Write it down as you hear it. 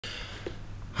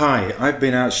Hi, I've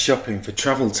been out shopping for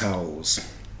travel towels.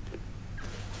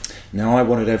 Now I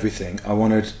wanted everything. I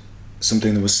wanted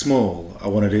something that was small. I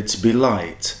wanted it to be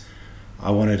light. I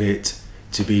wanted it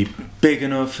to be big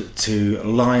enough to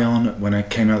lie on when I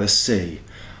came out of the sea.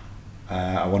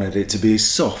 I wanted it to be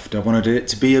soft. I wanted it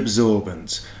to be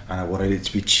absorbent. And I wanted it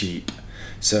to be cheap.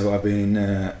 So I've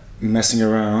been messing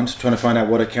around, trying to find out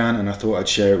what I can, and I thought I'd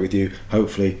share it with you.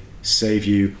 Hopefully save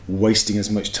you wasting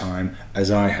as much time as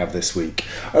I have this week.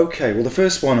 Okay, well the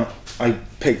first one I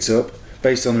picked up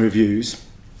based on the reviews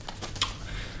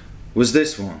was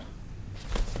this one.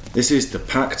 This is the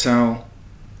Packtowl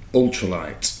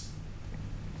Ultralite.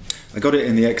 I got it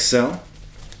in the XL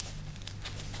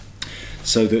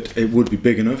so that it would be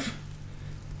big enough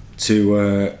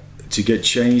to get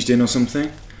changed in or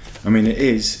something. I mean, it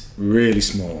is really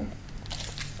small.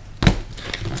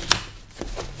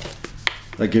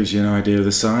 That gives you an idea of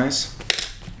the size.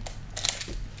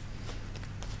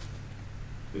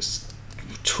 It's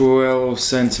 12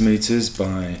 centimeters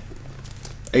by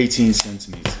 18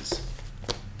 centimeters.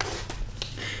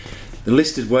 The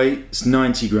listed weight is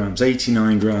 90 grams,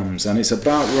 89 grams, and it's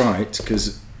about right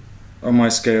because on my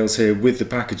scales here with the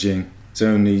packaging it's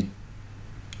only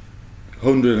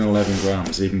 111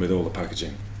 grams even with all the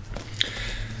packaging.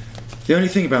 The only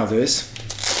thing about this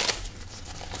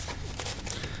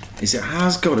is it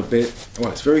has got a bit,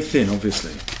 well, it's very thin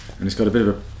obviously, and it's got a bit of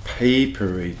a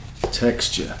papery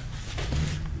texture.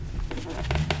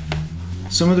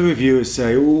 Some of the reviewers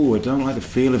say, oh, I don't like the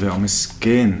feel of it on my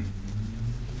skin.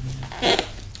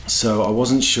 So I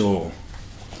wasn't sure.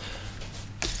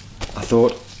 I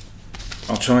thought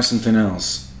I'll try something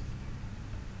else.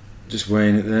 Just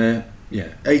weighing it there. Yeah,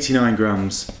 89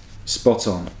 grams, spot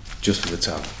on, just for the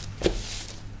towel.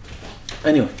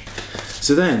 Anyway,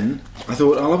 so then I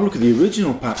thought I'll have a look at the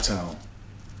original Packtowl.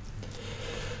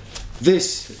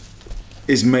 This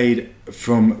is made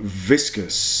from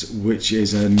viscose, which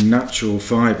is a natural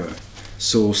fibre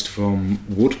sourced from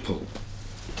wood pulp.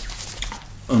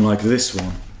 Unlike this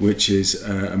one, which is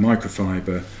a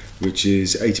microfibre, which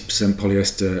is 80%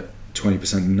 polyester,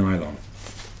 20% nylon.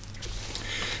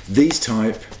 These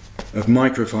type of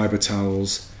microfibre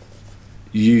towels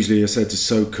usually are said to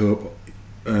soak up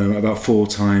about 4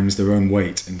 times their own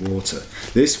weight in water.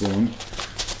 This one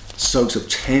soaks up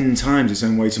 10 times its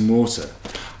own weight in water.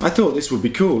 I thought this would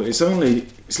be cool. It's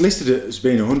listed as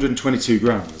being 122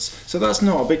 grams, so that's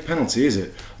not a big penalty, is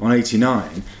it, on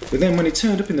 89? But then when it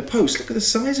turned up in the post, look at the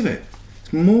size of it.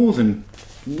 It's more than,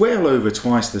 well over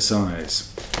twice the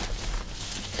size.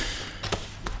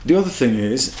 The other thing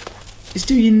is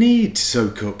do you need to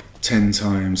soak up 10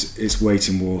 times its weight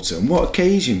in water? On what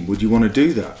occasion would you want to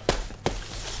do that?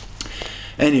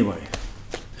 Anyway,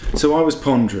 so I was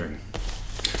pondering.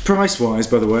 Price-wise,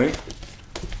 by the way,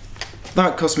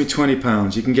 that cost me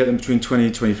 £20. You can get them between £20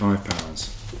 and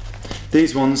 £25.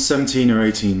 These ones, £17 or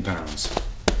 £18.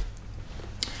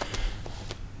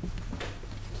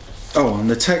 Oh, and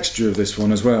the texture of this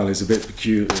one as well is a bit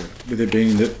peculiar, with it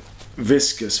being the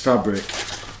viscous fabric.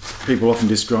 People often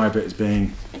describe it as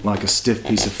being like a stiff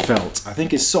piece of felt. I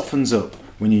think it softens up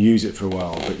when you use it for a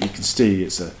while, but you can see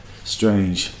it's a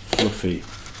strange, fluffy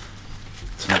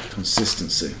type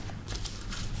consistency.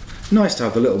 Nice to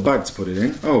have the little bag to put it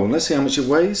in. Oh, and let's see how much it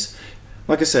weighs.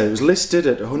 Like I said, it was listed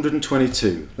at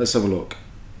 122. Let's have a look.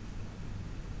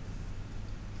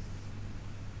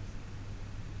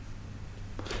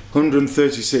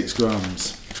 £136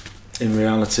 grams in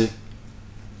reality.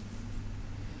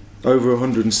 Over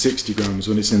 160 grams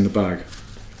when it's in the bag.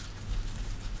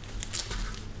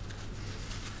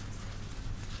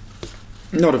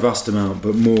 Not a vast amount,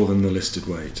 but more than the listed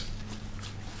weight.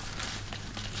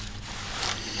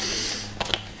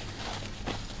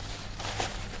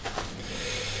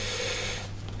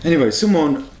 Anyway,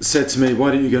 someone said to me,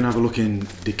 why don't you go and have a look in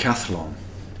Decathlon?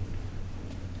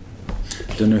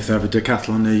 I don't know if they have a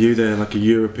Decathlon near you. They're like a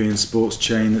European sports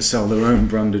chain that sell their own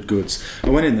branded goods. I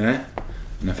went in there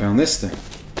and I found this thing.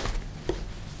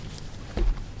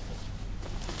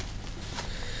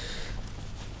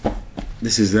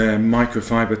 This is their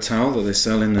microfiber towel that they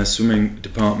sell in their swimming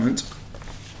department.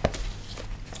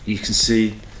 You can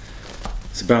see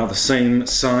it's about the same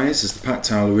size as the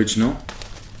Packtowl original.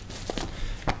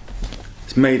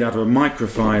 It's made out of a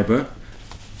microfiber,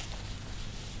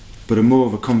 but more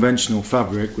of a conventional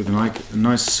fabric with a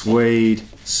nice suede,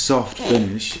 soft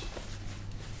finish.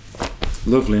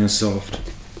 Lovely and soft.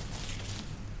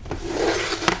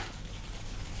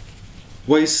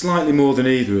 Weighs slightly more than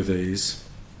either of these.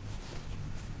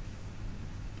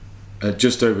 At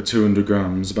just over 200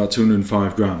 grams, about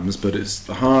 205 grams, but it's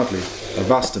hardly a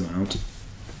vast amount.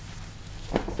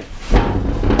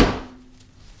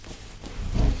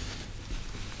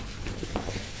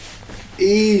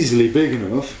 easily big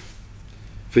enough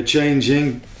for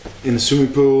changing in the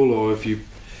swimming pool, or if you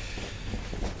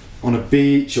on a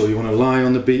beach, or you want to lie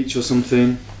on the beach or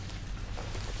something.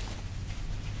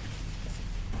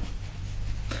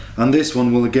 And this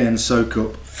one will again soak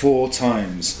up 4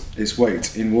 times its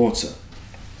weight in water.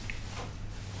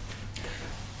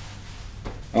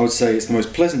 I would say it's the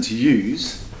most pleasant to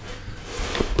use,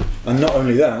 and not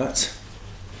only that,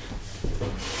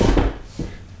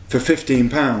 for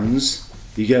 £15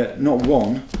 you get not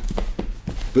 1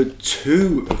 but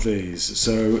 2 of these,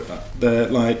 so they're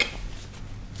like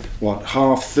what,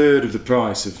 third of the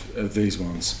price of these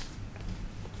ones.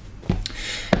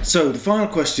 So the final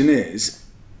question is,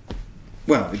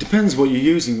 well, it depends what you're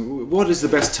using. What is the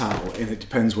best towel? And it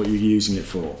depends what you're using it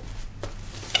for.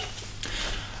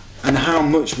 And how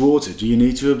much water do you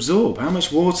need to absorb? How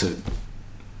much water?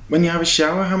 When you have a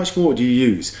shower, how much water do you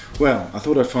use? Well, I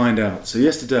thought I'd find out. So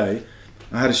yesterday,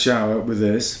 I had a shower with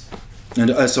this. And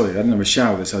sorry, I didn't have a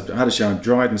shower with this. I had a shower and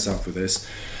dried myself with this.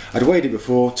 I'd weighed it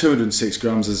before, 206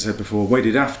 grams, as I said before. Weighed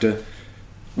it after,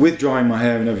 with drying my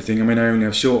hair and everything. I mean, I only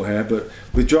have short hair, but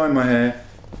with drying my hair,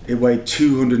 it weighed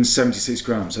 276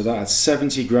 grams. So that had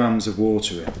 70 grams of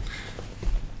water in.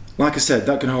 Like I said,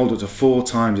 that can hold up to 4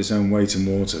 times its own weight in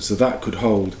water. So that could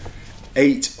hold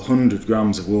 800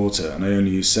 grams of water, and I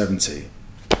only use 70.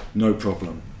 No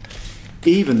problem.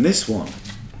 Even this one,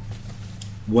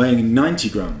 weighing 90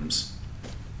 grams,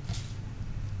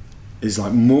 is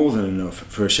like more than enough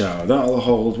for a shower. That'll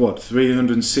hold, what,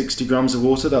 360 grams of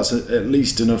water? That's at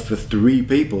least enough for 3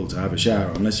 people to have a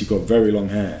shower, unless you've got very long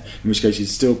hair, in which case you'd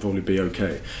still probably be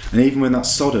okay. And even when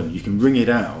that's sodden, you can wring it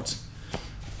out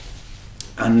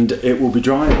and it will be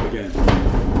dry again.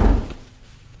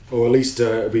 Or at least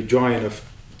it'll be dry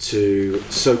enough to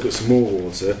soak up some more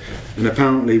water, and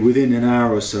apparently within an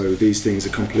hour or so these things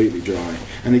are completely dry.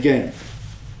 And again,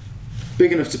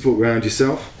 big enough to put around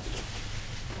yourself.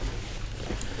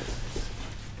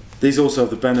 These also have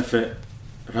the benefit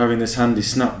of having this handy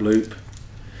snap loop,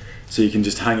 so you can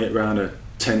just hang it around a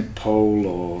tent pole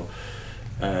or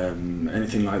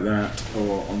anything like that,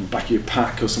 or on the back of your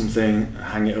pack or something,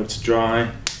 hang it up to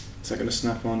dry. Is that going to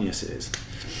snap on? Yes, it is.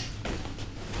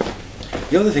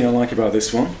 The other thing I like about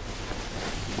this one,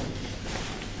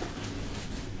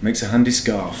 makes a handy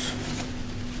scarf.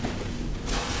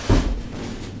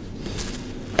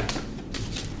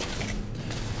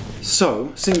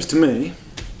 So, seems to me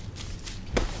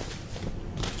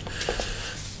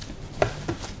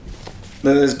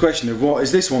there's a question of what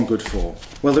is this one good for?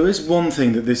 Well, there is one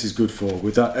thing that this is good for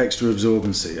with that extra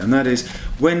absorbency, and that is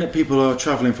when people are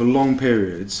travelling for long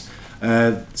periods,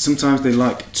 sometimes they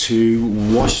like to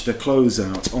wash their clothes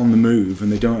out on the move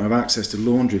and they don't have access to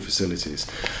laundry facilities.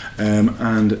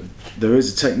 And there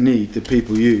is a technique that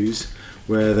people use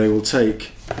where they will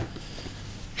take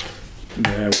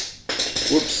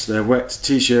their wet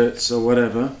t-shirts or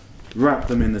whatever, wrap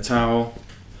them in the towel,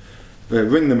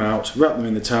 wring them out, wrap them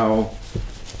in the towel,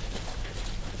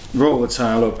 roll the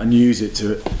towel up and use it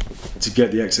to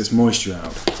get the excess moisture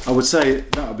out. I would say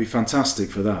that would be fantastic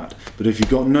for that, but if you've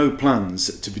got no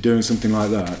plans to be doing something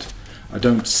like that, I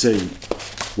don't see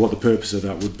what the purpose of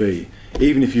that would be.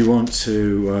 Even if you want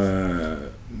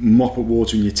to mop up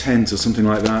water in your tent or something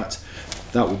like that,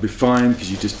 that would be fine, because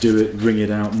you just do it, wring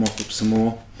it out, mop up some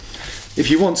more. If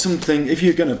you want something, if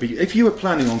you were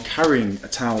planning on carrying a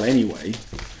towel anyway,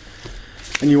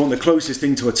 and you want the closest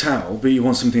thing to a towel, but you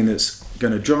want something that's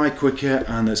going to dry quicker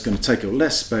and that's going to take up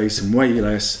less space and weigh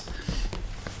less,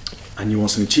 and you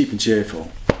want something cheap and cheerful,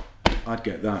 I'd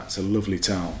get that. It's a lovely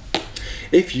towel.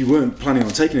 If you weren't planning on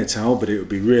taking a towel, but it would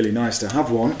be really nice to have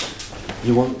one,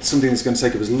 you want something that's going to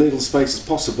take up as little space as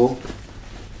possible,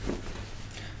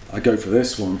 I'd go for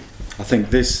this one. I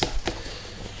think this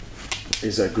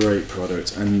is a great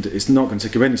product, and it's not going to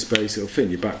take up any space. It'll fit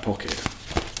in your back pocket.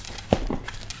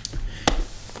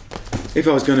 If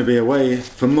I was going to be away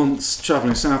for months,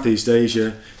 travelling Southeast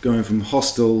Asia, going from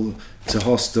hostel to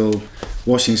hostel,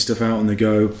 washing stuff out on the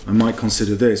go, I might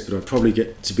consider this, but I'd probably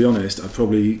to be honest, I'd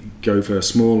probably go for a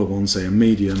smaller one, say a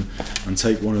medium, and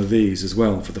take one of these as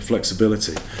well for the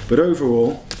flexibility. But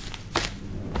overall,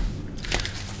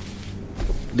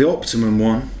 the optimum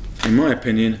one, in my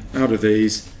opinion, out of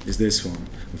these, is this one.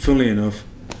 And funnily enough,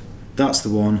 that's the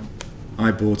one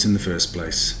I bought in the first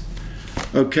place.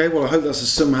 Okay, well, I hope that's of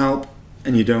some help,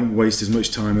 and you don't waste as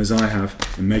much time as I have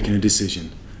in making a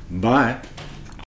decision. Bye.